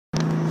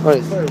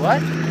Wait. Sorry,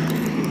 what? You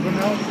can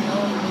help me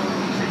out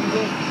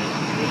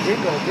with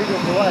jingle. Jingle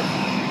for what?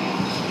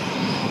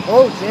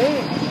 Oh,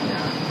 James.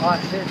 Oh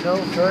shit, no,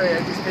 sorry, I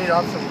just paid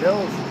off some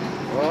bills.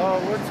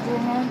 What's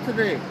going on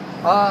today?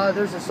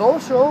 There's a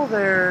social,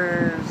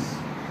 there's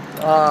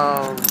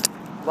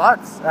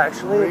lots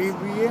actually.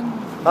 Arabian?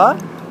 Huh?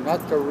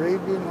 Not the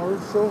Arabian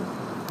Horse Show?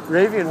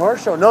 Arabian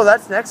Horse Show. No,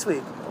 that's next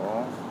week.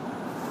 Oh.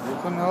 You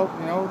can help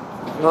me out.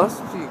 Huh?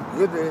 Must be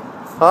good, eh?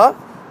 Huh?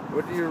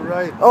 What do you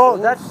write? Oh,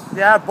 Bulls? that's,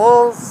 yeah,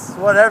 bulls,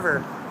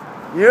 whatever.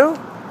 You?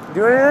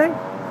 Do anything?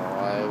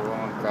 I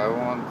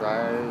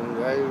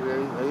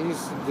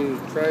used to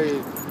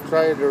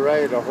try to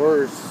ride a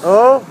horse.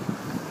 Oh?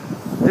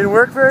 Didn't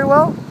work very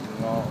well?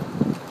 No.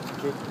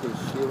 Kicked the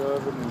shit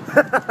out of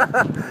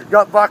me.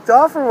 Got bucked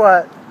off or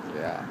what?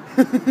 Yeah.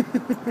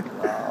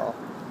 Wow.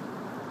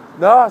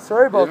 No,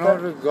 sorry about You know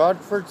that. the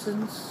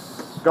Godfordsons?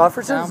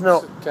 Godfordsons?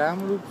 No.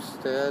 Kamloops,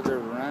 they had a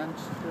ranch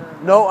there.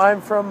 No,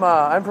 I'm from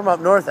up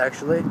north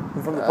actually.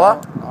 I'm from the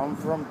Paw. I'm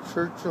from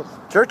Churchill.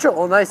 Churchill?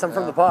 Oh, nice. I'm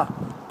from the Paw.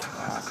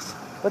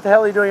 What the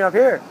hell are you doing up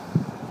here?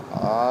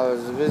 I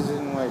was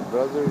visiting my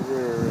brother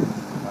there in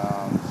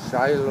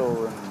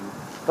Shiloh, and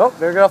Oh,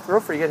 better get off the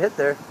roof or you get hit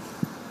there.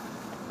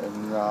 we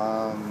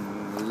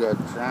got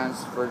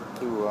transferred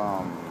to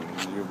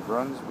New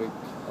Brunswick.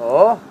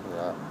 Oh?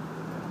 Yeah.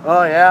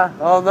 Oh, yeah.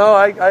 Oh, no,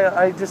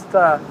 I just,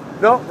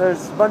 no,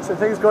 there's a bunch of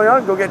things going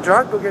on. Go get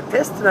drunk, go get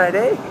pissed tonight,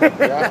 eh?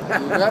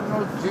 Yeah, you got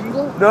no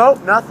jingle? No,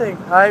 nothing.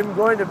 I'm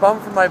going to bum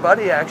for my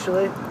buddy,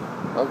 actually.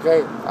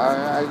 Okay,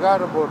 I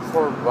got about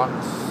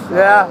 $4.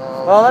 Yeah.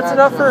 Well, that's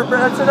enough for a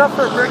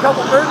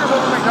couple burgers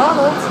over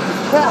McDonald's.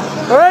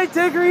 Yeah. All right,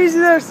 take her easy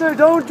there, sir.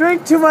 Don't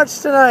drink too much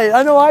tonight.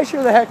 I know I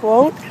sure the heck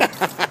won't.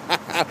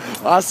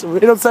 Awesome.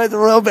 Right outside the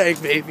Royal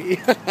Bank, baby.